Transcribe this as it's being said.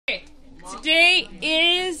Today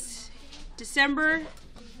is December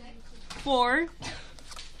 4th,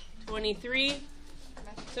 23.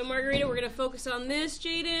 So Margarita, we're going to focus on this,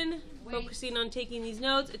 Jaden. Focusing on taking these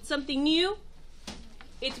notes. It's something new.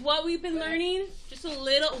 It's what we've been learning. Just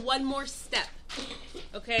one more step.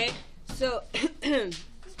 Okay? So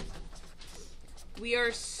we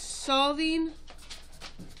are solving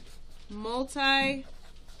multi-step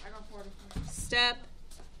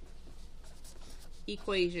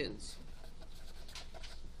equations.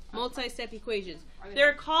 Multi-step equations.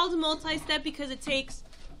 They're called multi-step because it takes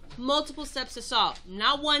multiple steps to solve.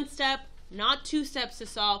 Not one step, not two steps to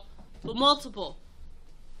solve, but multiple.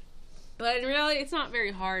 But in reality, it's not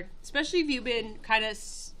very hard, especially if you've been kind of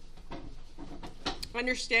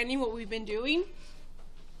understanding what we've been doing.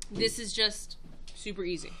 This is just super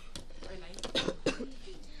easy.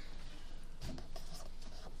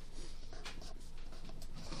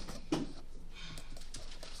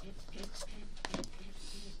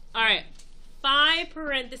 All right, 5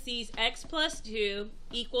 parentheses x plus 2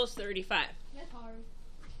 equals 35. That's hard.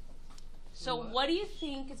 So what do you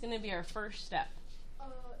think is going to be our first step?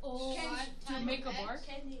 To make a bar?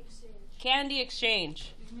 Candy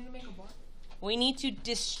exchange. You need to make a bar? We need to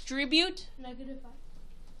distribute -5.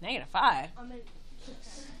 -5. I meant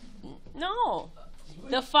No.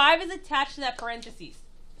 The 5 is attached to that parentheses.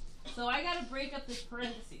 So I got to break up this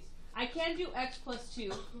parentheses. I can't do x plus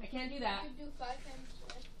 2. I can't do that. do 5 times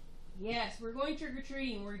 5. Yes, we're going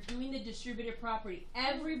trick-or-treating. We're doing the distributive property.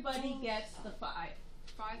 Everybody gets the 5.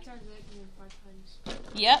 5 times x and then 5 times.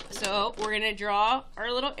 Yep, so we're going to draw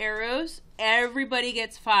our little arrows. Everybody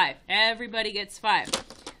gets 5. Everybody gets 5.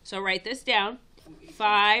 So write this down.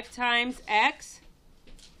 5 times x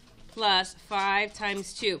plus 5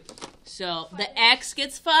 times 2. So the x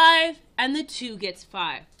gets 5 and the 2 gets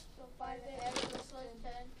 5. So 5x plus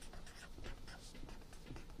 10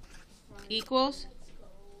 Equals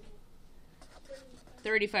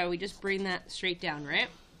 35. We just bring that straight down, right?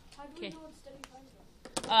 How do Okay. we know it's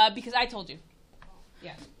 35? Because I told you.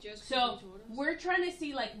 Yeah. So we're trying to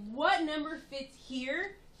see like what number fits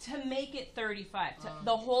here to make it 35. To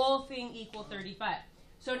the whole thing equal 35.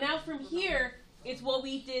 So now from here, it's what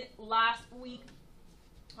we did last week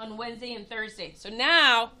on Wednesday and Thursday. So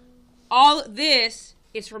now all this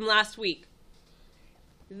is from last week.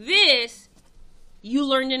 This you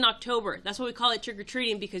learned in October. That's why we call it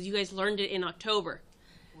trick-or-treating, because you guys learned it in October.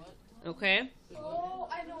 Okay? Oh,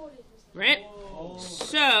 I know what it is. Right?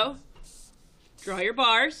 So, draw your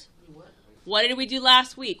bars. What did we do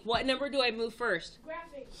last week? What number do I move first?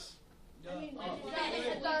 Graphics.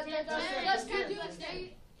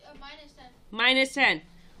 Minus 10.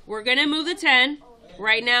 We're going to move the 10.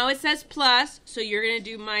 Right now it says plus, so you're going to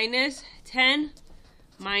do minus 10,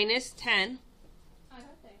 minus 10. I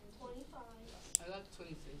got 25. I got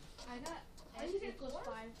 26. I got x equals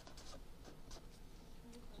 5.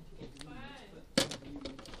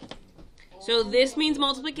 So this means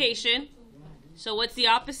multiplication. So what's the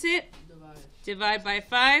opposite? Divide by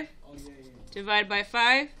 5. Divide by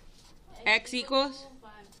 5. X equals?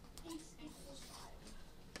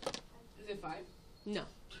 Is it 5? No.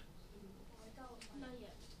 Not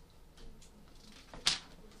yet.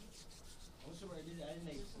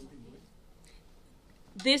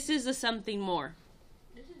 This is a something more.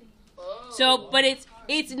 Oh. So, but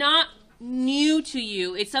it's not new to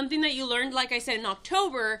you. It's something that you learned, like I said, in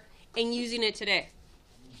October and using it today.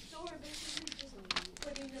 So we're basically just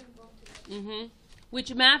putting them both together. Mm-hmm.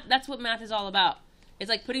 Which math, that's what math is all about. It's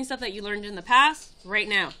like putting stuff that you learned in the past right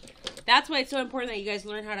now. That's why it's so important that you guys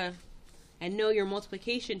learn how to and know your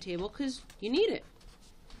multiplication table, because you need it.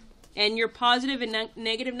 And your positive and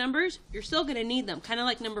negative numbers, you're still going to need them. Kind of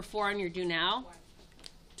like number 4 on your do now.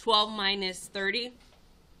 12 minus 30.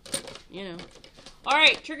 You know. All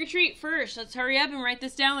right, trick or treat first. Let's hurry up and write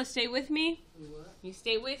this down. Let's stay with me. You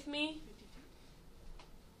stay with me.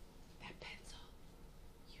 That pencil.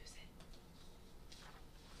 Use it.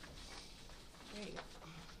 There you go.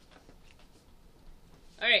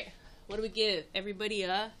 All right. What do we give? Everybody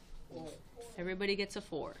a? Everybody gets a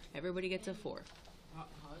 4. Everybody gets a 4.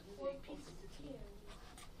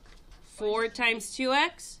 4 times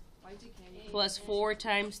 2x plus 4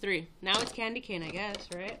 times 3. Now it's candy cane, I guess,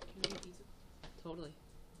 right? Totally.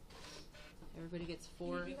 Everybody gets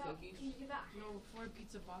 4 Can you give out? No, 4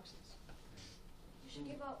 pizza boxes. You should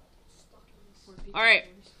give out stockings. 4 pizza All right.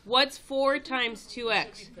 boxes. What's 4 times 2x?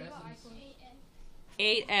 It should be presents.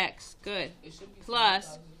 8x. Good. It should be Plus,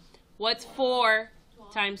 7,000. what's 4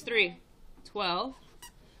 times 3? 12.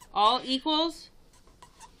 All equals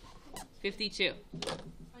 52.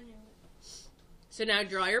 I knew it. So now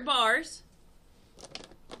draw your bars.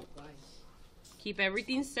 Keep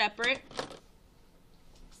everything separate.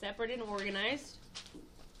 Separate and organized.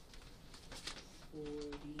 40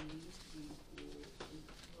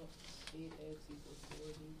 equals 8x equals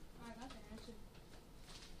 40. I got the answer.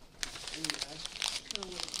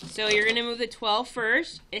 So you're going to move the 12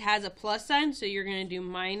 first. It has a plus sign, so you're going to do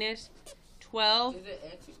minus 12. Is it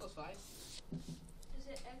x equals 5? Is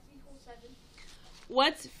it x equals 7?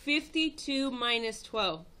 What's 52 minus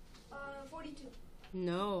 12? 42.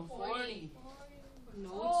 No. 40.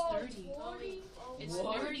 No, it's 30. 40. It's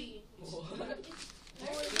Oh, 30. What?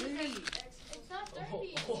 It's 30. It's not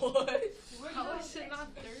 30. What? How is it not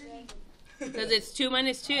 30? Because it's 2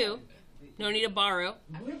 minus 2. No need to borrow.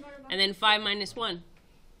 And then 5 minus 1.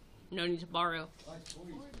 No need to borrow.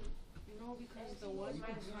 No, because the 1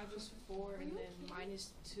 minus 5 is 4, and then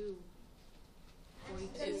minus 2.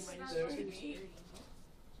 42 minus 2 is 30.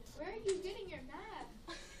 Where are you getting your math?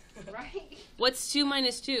 Right? What's 2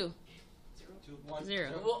 minus 2?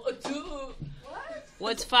 0. Well, 2. What?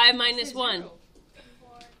 What's 5 minus 1?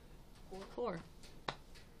 4.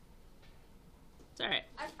 It's alright.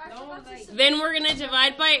 I No, forgot to like- say. Then we're going to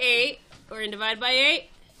divide by 8. We're going to divide by 8.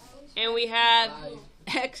 And we have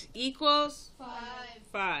x equals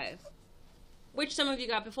 5. Which some of you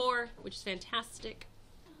got before, which is fantastic.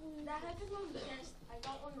 That happened on the test. I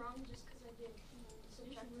got one wrong just because I did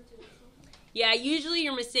subtract the 2. Yeah, usually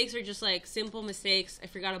your mistakes are just like simple mistakes. I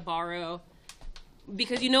forgot to borrow.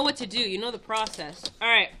 Because you know what to do. You know the process.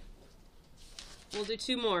 Alright. We'll do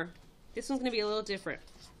 2 more. This one's going to be a little different.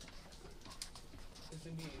 It's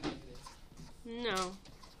going to be infinite. No.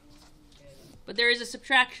 But there is a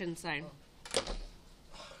subtraction sign.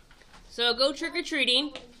 So go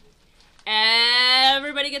trick-or-treating.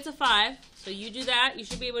 Everybody gets a 5. So you do that. You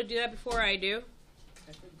should be able to do that before I do.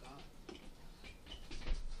 I forgot.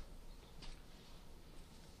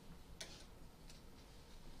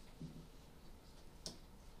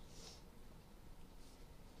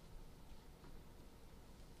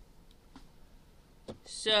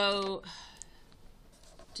 So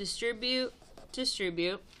distribute.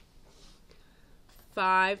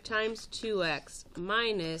 5 times 2x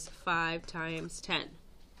minus 5 times 10.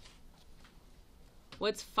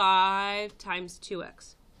 What's 5 times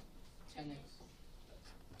 2x? 10x.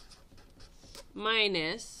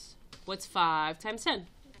 Minus, what's 5 times 10?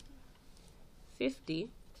 50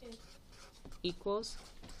 equals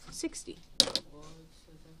 60. Well, it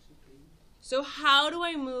says actually 3. So how do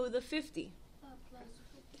I move the 50?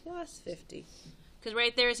 Plus 50. Because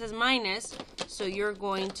right there it says minus, so you're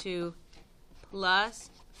going to plus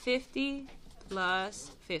 50 plus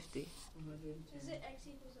 50. 110. Is it x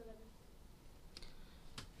equals 11?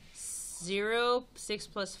 0, 6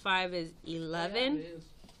 plus 5 is 11. Yeah, it is.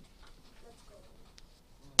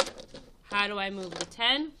 Let's go. How do I move the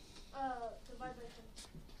 10? Divide by 10.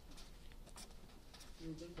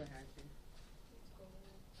 You think the hat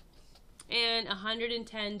here. And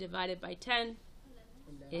 110 divided by 10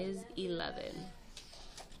 is 11.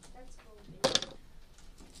 Let's go, baby.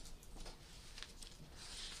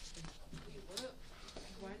 Wait, what up?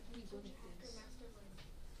 Why did we go to this?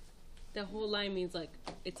 The whole line means like,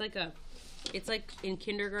 it's like in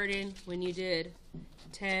kindergarten when you did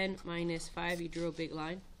 10 minus 5, you drew a big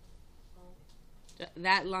line.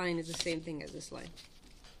 That line is the same thing as this line.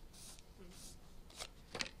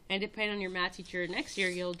 And depending on your math teacher next year,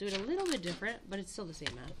 you'll do it a little bit different, but it's still the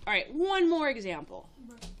same math. All right, one more example.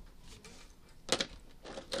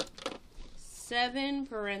 7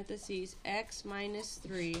 parentheses x minus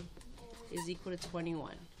 3 is equal to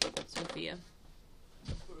 21. Sophia.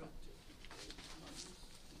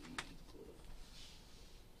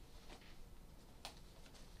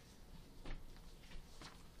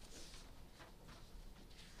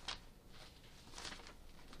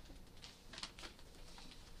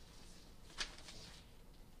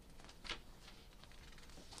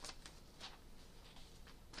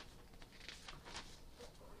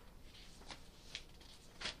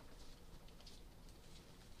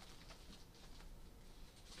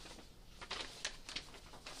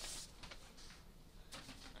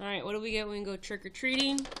 All right, what do we get when we go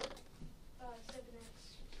trick-or-treating? 7x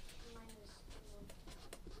minus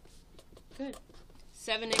 1. Good.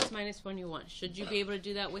 7x minus 21. Should you be able to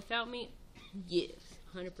do that without me? Yes,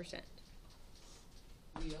 100%.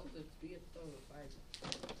 We have to be a third of 5.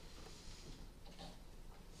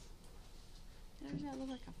 How does that look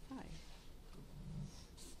like a 5? Is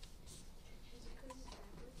it because it's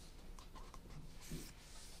backwards?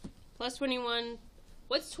 Plus 21.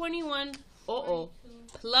 What's 21? Uh-oh.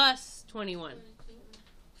 Plus 21.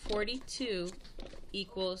 42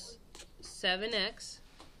 equals 7x.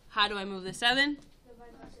 How do I move the 7?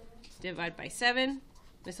 Divide by 7. Divide by 7.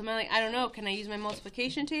 But somebody like, I don't know, can I use my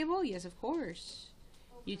multiplication table? Yes, of course.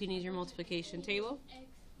 You can use your multiplication table.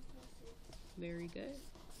 Very good.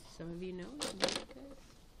 Some of you know it. Very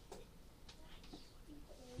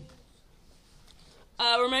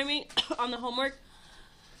good. Remind me on the homework,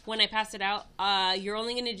 when I pass it out, you're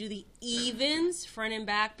only going to do the evens, front and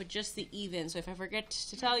back, but just the evens. So if I forget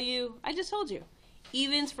to tell you, I just told you.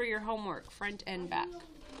 Evens for your homework, front and back.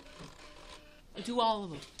 Do all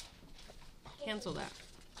of them. Cancel that.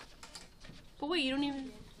 But wait, you don't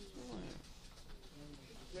even...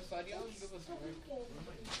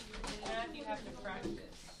 Math, you have to practice.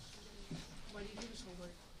 Why do you do this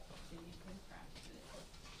homework? So you can practice.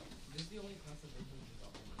 This is the only class that they can use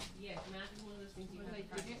all the Yes, math is one of those things you have to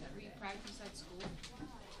practice every day. Practice at school. It's the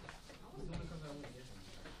only class I only get from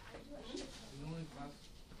her. The only class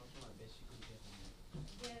from my bitch she could get from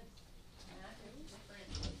me. Yes. Math is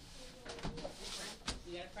different.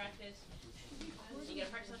 You gotta practice. You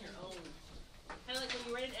gotta practice on your own. Kind of like when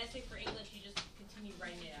you write an essay for English, you just continue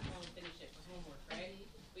writing it at home and finish it for homework, right?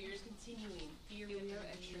 But you're just continuing. Theory with your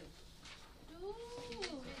extra.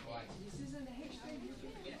 This isn't a extra.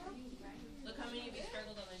 Yeah. Look how many of you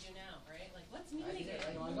struggled on the do now, right? Like, what's new I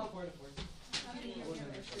again? got 4 to 4.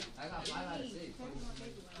 I got 5 out of 6.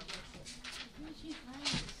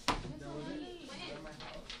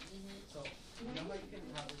 So, remember you can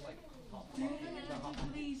have this like hot chocolate.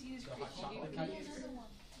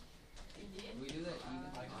 We do that even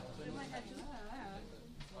like hot chocolate.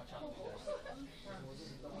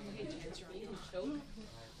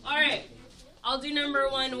 All right, I'll do number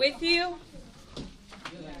 1 with you.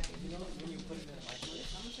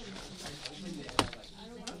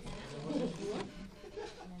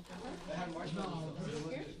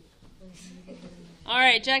 All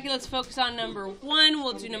right, Jackie, let's focus on number 1.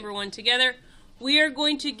 We'll do number 1 together. We are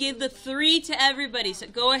going to give the 3 to everybody. So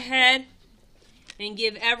go ahead and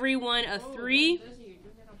give everyone a 3.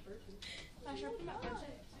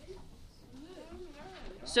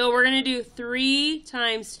 So we're going to do 3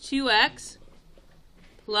 times 2x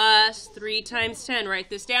plus 3 times 10. Write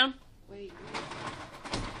this down. Wait.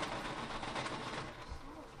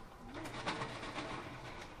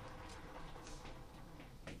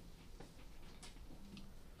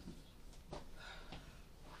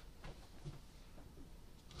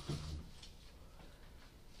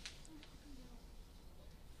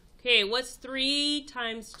 Okay, what's 3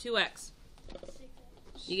 times 2x?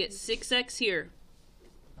 You get 6x here.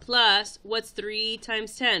 Plus, what's 3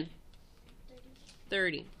 times 10?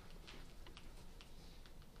 30.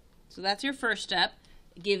 So that's your first step.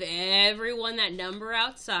 Give everyone that number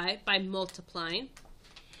outside by multiplying.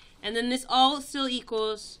 And then this all still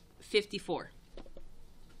equals 54.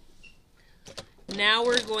 Now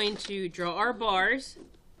we're going to draw our bars.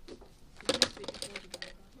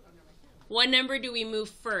 What number do we move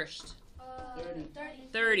first?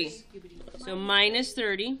 30. So minus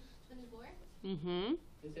 30. Mm-hmm.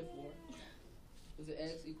 Is it 4? Is it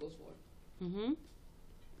x equals 4? Mm-hmm.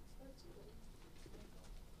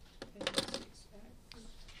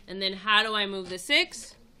 And then how do I move the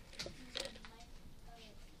 6?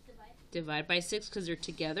 Divide by 6 because they're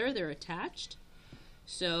together, they're attached.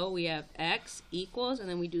 So we have x equals, and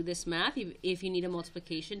then we do this math. If you need a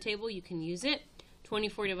multiplication table, you can use it.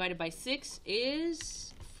 24 divided by 6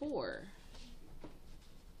 is 4.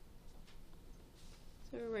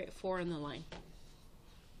 So we'll write 4 on the line.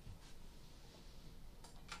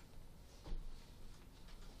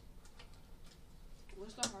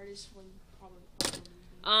 What's the hardest one?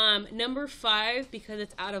 Problem? Number 5, because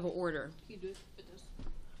it's out of order. You do it with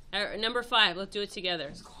this. Number 5, let's do it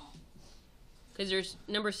together. Because there's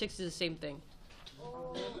number 6 is the same thing.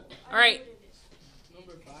 All right.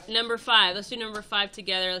 Number 5. Let's do number 5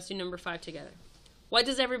 together. Let's do number 5 together. What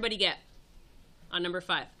does everybody get on number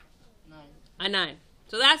 5? 9. A 9.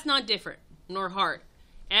 So that's not different nor hard.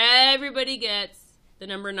 Everybody gets the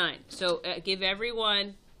number 9. So give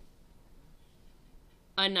everyone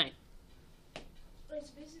a 9. It's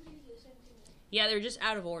basically the same thing. Yeah, they're just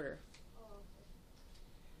out of order.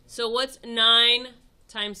 So what's 9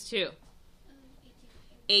 times 2?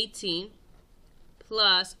 18.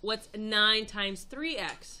 Plus, what's 9 times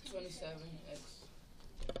 3x? 27x.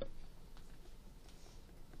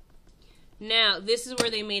 Now, this is where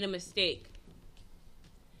they made a mistake.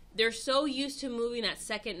 They're so used to moving that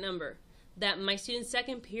second number that my student's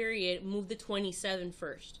second period moved the 27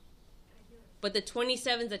 first. But the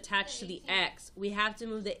 27 is attached to the x. We have to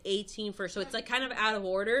move the 18 first. So it's like kind of out of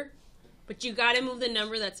order. But you got to move the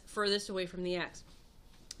number that's furthest away from the x.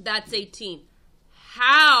 That's 18.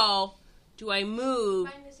 How do I move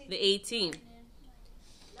the 18?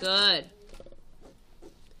 Good.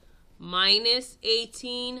 minus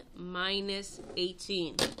 18 minus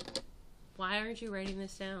 18. Why aren't you writing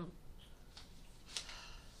this down?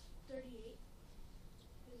 38.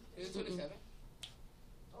 Is it 27?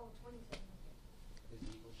 Oh, 27. Is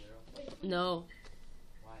it equal 0? Wait, No.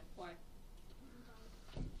 Why? Why?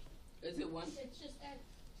 Is it 1? it's just X.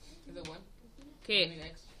 Is it 1? Okay.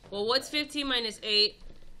 X. Well, what's 15 minus 8?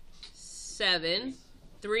 7.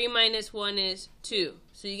 3 minus 1 is 2.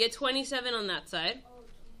 So you get 27 on that side. Oh,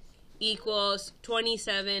 Equals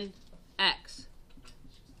 27x.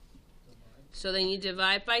 So then you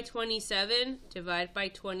divide by 27, divide by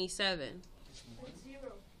 27. it's 0.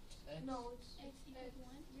 No, it's X.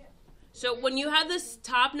 Yeah. So when you have this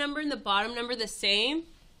top number and the bottom number the same,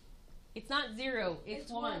 it's not 0,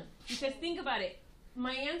 it's 1. Because think about it.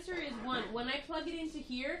 My answer is 1. When I plug it into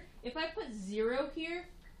here, if I put 0 here,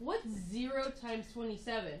 what's 0 times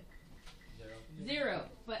 27? 0.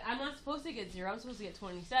 But I'm not supposed to get 0, I'm supposed to get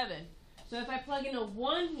 27. So if I plug in a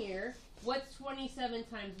 1 here, what's 27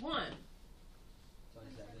 times 1?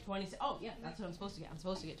 27. Oh, yeah, that's what I'm supposed to get. I'm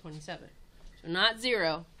supposed to get 27. So not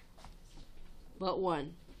 0, but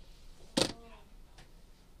 1. Wait,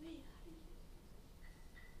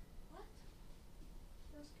 what?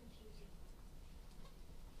 That's confusing.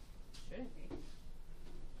 Shouldn't be.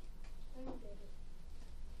 I don't get it.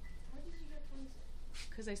 How did you get 27?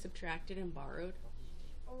 Because I subtracted and borrowed.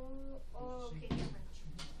 Oh, okay, never mind.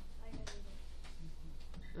 I got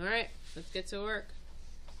it. All right, let's get to work.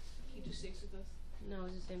 Can you do 6 with us? No,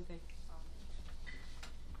 it's the same thing.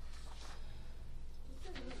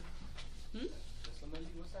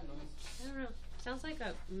 What's that noise? I don't know. Sounds like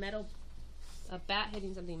a bat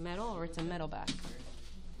hitting something metal, or it's a metal bat.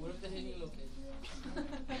 What if the hitting location?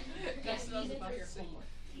 That's what I was about your homework.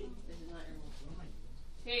 This is not your homework.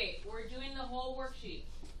 Okay, we're doing the whole worksheet.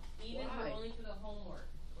 Even Why? for only for the homework.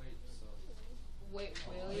 Wait,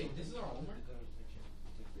 so. Wait. This is our homework?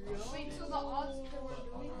 Wait, so the odds that we're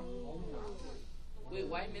doing. Wait,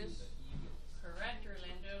 why miss? Correct,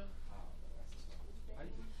 Orlando. I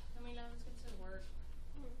mean, now let's get to work.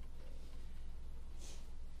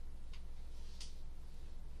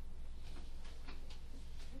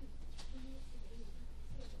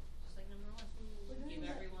 Just like number 1. Give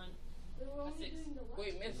everyone We're a only 6. doing the what?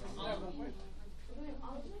 Wait, miss. All of them. We're doing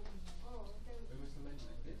all of them? Oh, okay.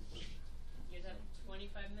 You guys have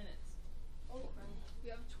 25 minutes. Oh, crap. We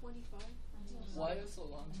have 25. Why is it so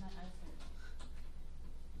long?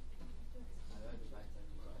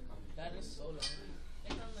 That is so long.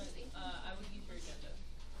 It's on the, I would use your agenda.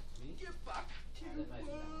 Get back to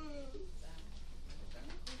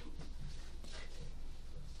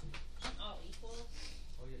All equals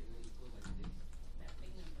Oh, yeah, it equals like this. that big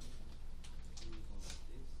number.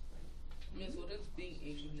 Miss, what is being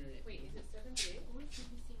ignorant? Wait, is it 78?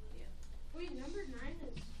 Yeah. Wait, number 9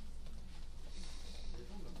 is.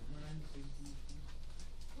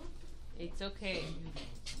 It's okay.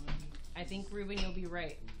 I think Ruben, you'll be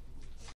right.